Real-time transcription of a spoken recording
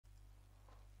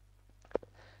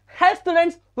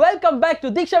students, welcome back to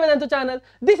Deeksha Vedantu channel.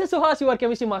 This is Suhas, your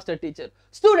chemistry master teacher.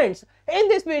 Students, in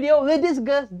this video we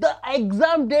discuss the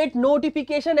exam date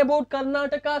notification about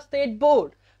Karnataka State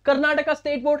Board. Karnataka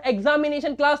State Board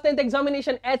examination, class 10th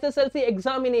examination, SSLC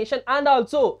examination, and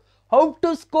also how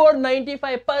to score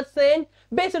 95%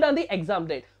 based on the exam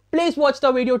date. Please watch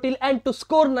the video till end to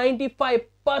score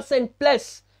 95%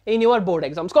 plus in your board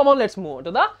exams. Come on, let's move on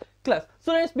to the class.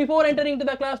 Students, before entering to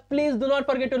the class, please do not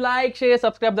forget to like, share,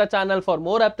 subscribe the channel for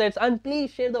more updates, and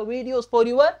please share the videos for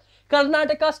your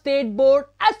Karnataka State Board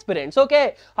aspirants.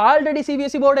 Okay, already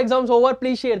CBSE board exams over.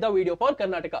 Please share the video for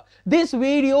Karnataka. This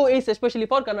video is especially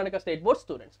for Karnataka State Board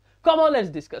students. Come on, let's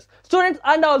discuss. Students,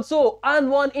 and also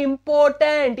one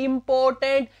important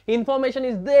information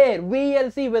is there.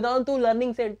 VLC Vedantu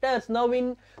Learning Centers now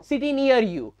in city near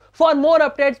you. For more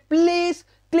updates, please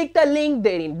click the link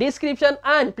there in description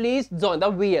and please join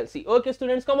the VLC. Okay,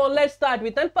 students, come on, let's start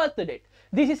with an first date.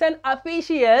 This is an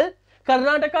official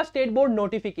Karnataka State Board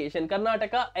notification.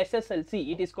 Karnataka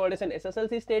SSLC. It is called as an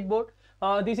SSLC State Board.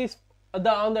 This is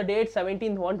on the date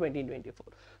 17/1/2024.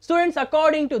 Students,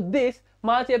 according to this,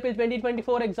 March-April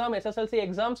 2024 exam, SSLC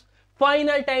exams,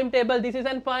 final timetable. This is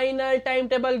an final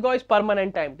timetable, guys,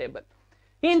 permanent timetable.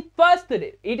 In first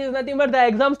day, it is nothing but the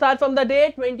exam starts from the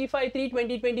date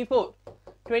 25/3/2024.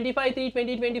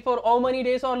 25/3/2024. How many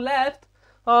days are left?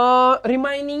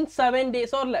 Remaining 7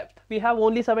 days are left. We have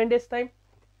only 7 days time.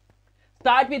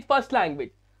 Start with first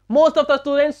language. Most of the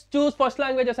students choose first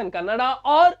language as in Kannada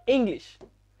or English.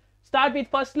 Start with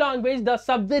first language. The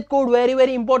subject code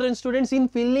very important, students. In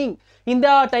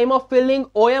the time of filling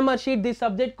OMR sheet, this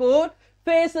subject code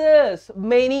faces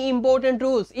many important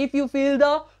rules. If you fill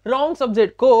the wrong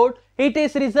subject code, it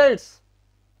is results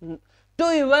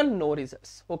to even no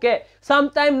results. Okay,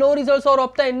 sometime no results are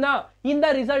obtained. Now in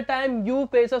the result time you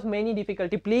faces many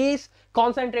difficulty. Please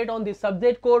concentrate on this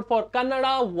subject code. For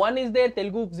Kannada 1 is there,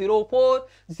 Telugu 04,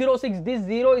 06. This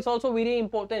 0 is also very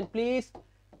important. Please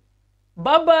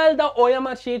bubble the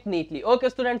OMR sheet neatly. Okay,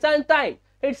 students, and time.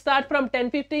 It starts from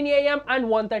 10:15 AM and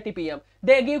 1:30 PM.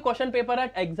 They give question paper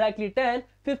at exactly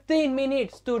 10-15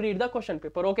 minutes to read the question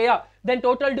paper. Okay, yeah. Then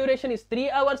total duration is 3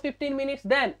 hours 15 minutes.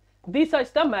 Then this is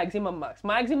the maximum marks.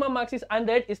 Maximum marks is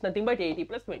 100, is nothing but 80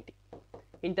 plus 20.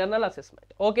 Internal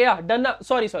assessment. Okay, yeah. Done.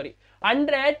 Sorry.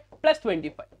 100 plus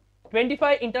 25.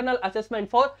 25 internal assessment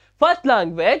for first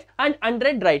language and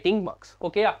 100 writing marks.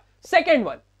 Okay, yeah. Second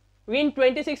one. In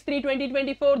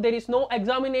 26/3/2024, there is no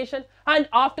examination, and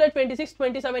after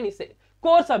 26/27 is a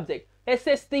core subject.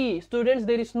 SST, students,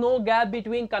 there is no gap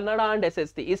between Kannada and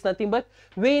SST. It's nothing but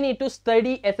we need to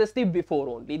study SST before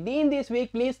only. In this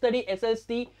week, please study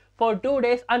SST for 2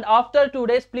 days, and after 2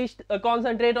 days, please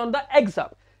concentrate on the exam.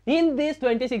 In this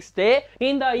 26th day,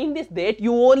 in this date,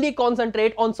 you only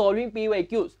concentrate on solving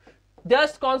PYQs.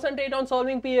 Just concentrate on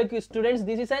solving PYQs, students.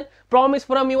 This is a promise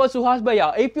from your Suhas Bhaiya.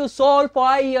 If you solve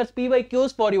 5 years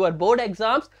PYQs for your board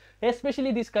exams,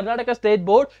 especially this Karnataka State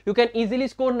Board, you can easily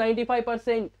score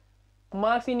 95%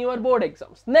 marks in your board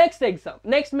exams. Next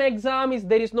exam is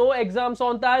there is no exams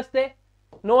on Thursday,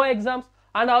 no exams,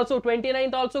 and also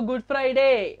 29th also Good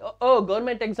Friday.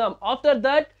 Government exam. After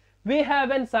that, we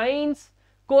have an science,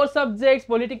 core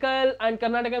subjects, political, and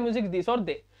Karnataka music. These are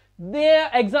there. Their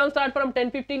exams start from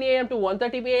 10:15 AM to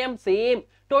 1:30 PM. Same.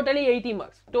 Totally 80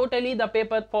 marks. Totally the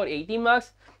paper for 80 marks.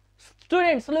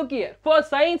 Students, look here. For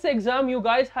science exam, you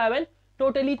guys have a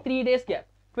totally 3 days gap.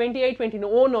 28, 29.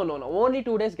 Oh, no. Only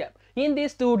 2 days gap. In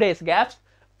these 2 days gaps,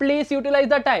 please utilize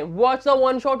the time. Watch the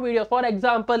one-shot videos. For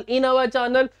example, in our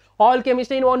channel, all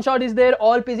chemistry in one shot is there.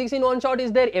 All physics in one shot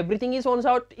is there. Everything is one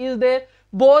shot is there.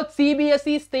 Both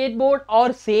CBSE, State Board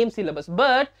are same syllabus.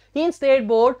 But in State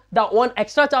Board, the one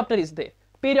extra chapter is there.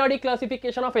 Periodic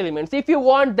classification of elements. If you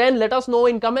want, then let us know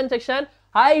in comment section.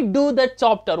 I do that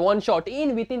chapter one shot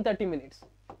within 30 minutes.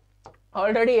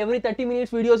 Already every 30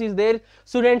 minutes videos is there,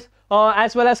 students,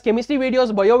 as well as chemistry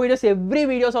videos, bio videos, every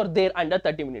videos are there under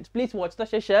 30 minutes. Please watch the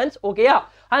sessions. Okay, yeah.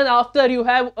 And after you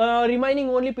have remaining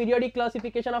only periodic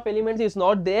classification of elements is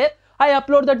not there. I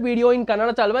upload that video in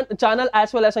Kannada channel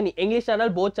as well as in English channel,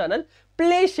 both channel.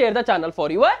 Please share the channel for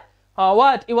your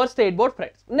your State Board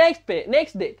friends. Next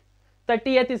date,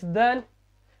 30th is done.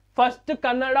 First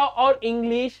Kannada or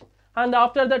English, and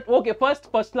after that, okay,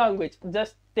 first language.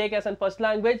 Just take as an first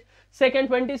language. Second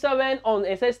 27 on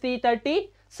SST, 30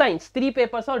 science. 3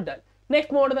 papers are done.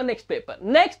 Next, move to the next paper.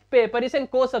 Next paper is in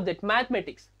core subject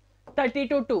mathematics.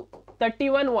 32/2,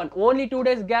 31/1. Only 2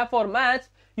 days gap for maths.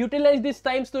 Utilize this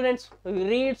time, students.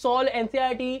 Read, solve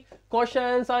NCERT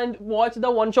questions and watch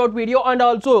the one-shot video. And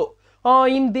also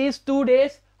in these 2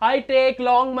 days, I take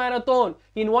long marathon.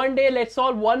 In one day, let's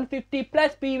solve 150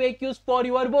 plus PYQs for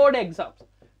your board exams.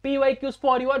 PYQs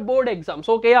for your board exams.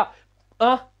 Okay, yeah.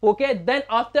 Okay, then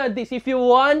after this, if you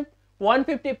want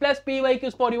 150 plus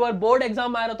PYQs for your board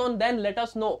exam marathon, then let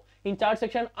us know in chat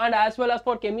section. And as well as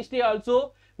for chemistry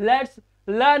also, let's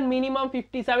learn minimum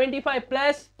 50-75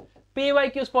 plus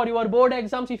PYQs for your board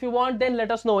exams. If you want, then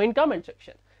let us know in comment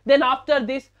section. Then after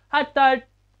this, at third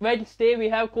Wednesday, we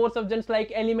have core subjects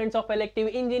like elements of elective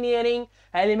engineering,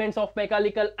 elements of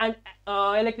mechanical and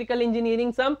electrical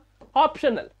engineering, some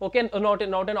optional. Okay, not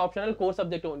an optional, core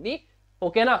subject only.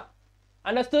 Okay, na?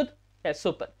 Understood? Yes,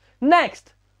 super.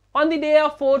 Next, on the day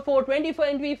of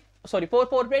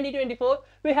 4/4/2024,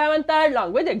 we have a third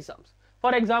language exams.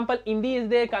 For example, Hindi is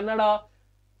there, Kannada,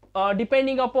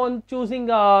 depending upon choosing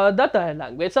the third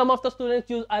language. Some of the students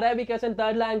choose Arabic as a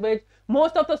third language.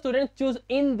 Most of the students choose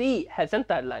Hindi as a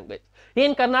third language.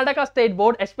 In Karnataka State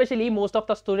Board, especially, most of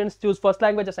the students choose first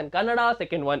language as in Kannada,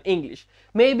 second one English.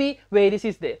 Maybe various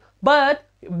is there, but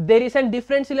there is a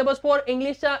different syllabus for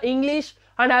English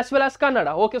and as well as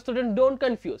Kannada. Okay, students, don't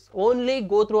confuse. Only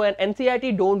go through an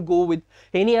NCERT. Don't go with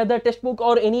any other textbook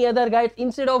or any other guides.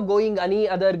 Instead of going any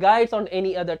other guides on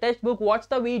any other textbook, watch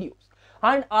the videos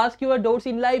and ask your doubts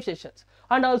in live sessions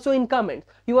and also in comments.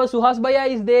 Your Suhas Bhaiya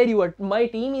is there, my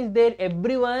team is there,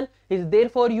 everyone is there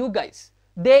for you guys.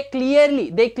 They clear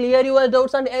your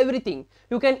doubts and everything.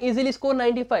 You can easily score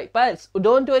 95. Pals,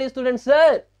 don't worry students.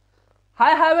 Sir,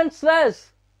 I haven't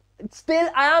stressed. Still,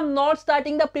 I am not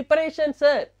starting the preparation,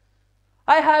 sir.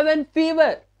 I have a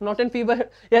fever. Not a fever.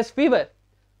 Yes, fever.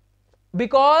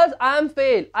 Because I am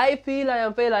fail. I feel I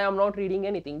am fail. I am not reading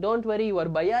anything. Don't worry. Your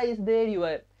Bhaiya is there.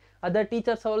 Your other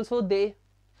teachers also there.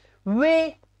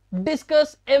 We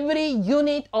discuss every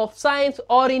unit of science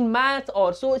or in maths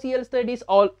or social studies,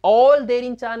 all there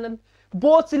in channel.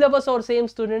 Both syllabus are same,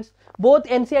 students. Both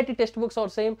NCERT textbooks are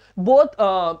same. Both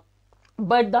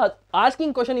but the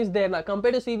asking question is there now.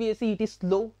 Compared to CBSE, it is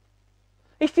slow.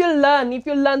 If you learn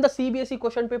the CBSE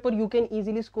question paper, you can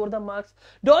easily score the marks.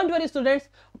 Don't worry students,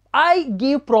 I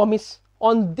give promise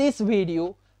on this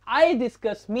video. I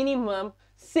discuss minimum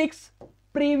 6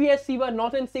 previous year,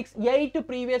 not in 6, 8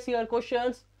 previous year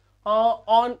questions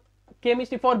on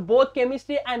chemistry, for both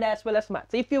chemistry and as well as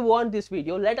maths. If you want this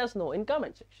video, let us know in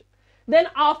comment section. Then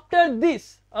after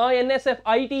this, NSF,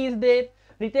 IT is there,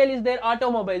 retail is there,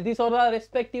 automobile. These are the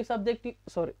respective subjective,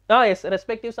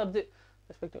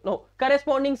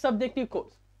 corresponding subjective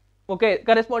codes. Okay,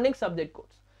 corresponding subject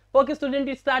codes. Okay, student,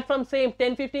 it starts from same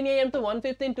 10:15 AM to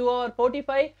 1:15, 2 hours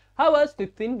 45 hours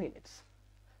 15 minutes.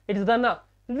 It is done now.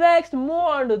 Next, move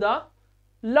on to the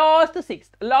last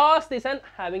 6th. Last is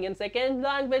having a second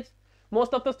language.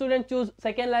 Most of the students choose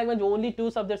second language. Only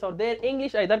 2 subjects are there,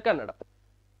 English, either Kannada.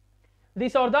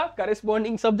 These are the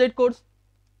corresponding subject codes.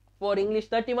 For English,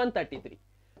 31, 33.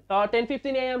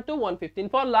 10:15 AM to 1:15.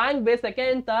 For language,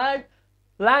 second, third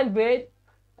language,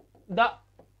 the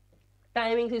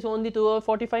timings is only 2 hours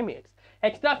 45 minutes.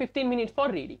 Extra 15 minutes for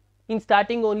reading. In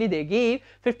starting only they give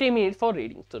 15 minutes for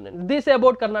reading, students. This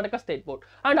about Karnataka State Board.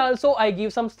 And also I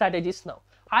give some strategies now.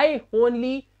 I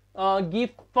only give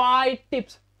 5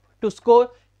 tips to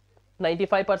score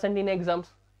 95% in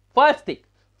exams. First thing,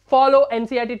 follow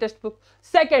NCERT textbook.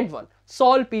 Second one,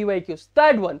 solve PYQs.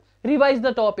 Third one, revise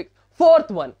the topic.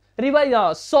 Fourth one,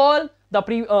 revise solve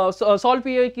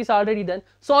PYQs already done.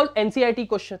 Solve NCERT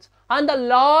questions. And the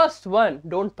last one,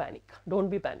 don't panic. Don't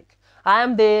be panic. I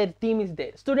am there, team is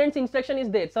there. Students' instruction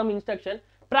is there, some instruction.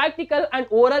 Practical and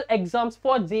oral exams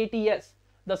for JTS.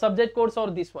 The subject codes are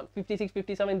this one, 56,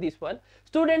 57, this one.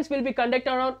 Students will be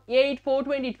conducted on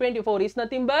 8/4/2024. Is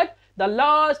nothing but the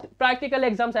last practical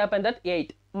exams happen at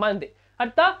 8 Monday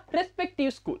at the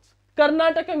respective schools.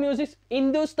 Karnataka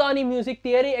Hindustani music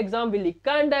theory exam will be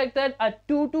conducted at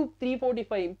 2 to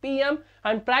 3:45 PM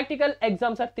and practical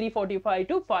exams at 3:45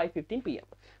 to 5:15 PM.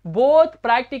 Both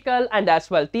practical and as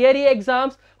well theory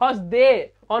exams are there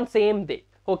on same day.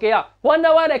 Okay, 1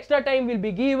 hour extra time will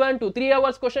be given to 3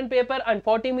 hours question paper and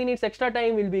 40 minutes extra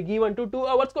time will be given to 2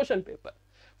 hours question paper.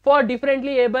 For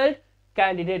differently abled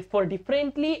candidates,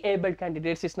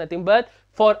 is nothing but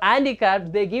for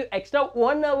handicapped, they give extra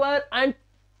 1 hour and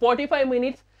 45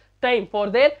 minutes time for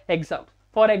their exams.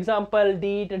 For example,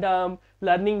 DEET,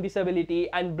 learning disability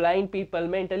and blind people,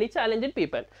 mentally challenged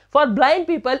people. For blind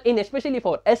people, in especially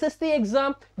for SSC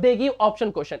exam, they give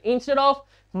option question. Instead of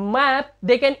map,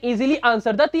 they can easily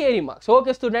answer the theory marks.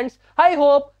 Okay students, I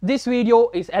hope this video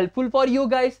is helpful for you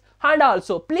guys, and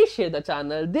also please share the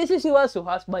channel. This is your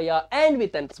Suhas Bhaiya, and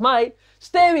with a smile,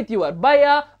 stay with your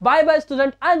Bhaiya. Bye bye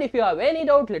student, and if you have any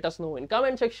doubt, let us know in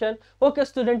comment section. Okay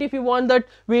student, if you want that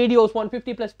videos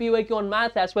 150 plus PYQ on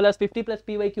math as well as 50 plus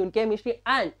PYQ in chemistry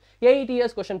and 8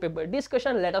 years question paper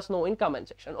discussion, let us know in comment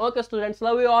section. Okay students,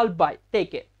 love you all, bye,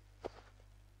 take care.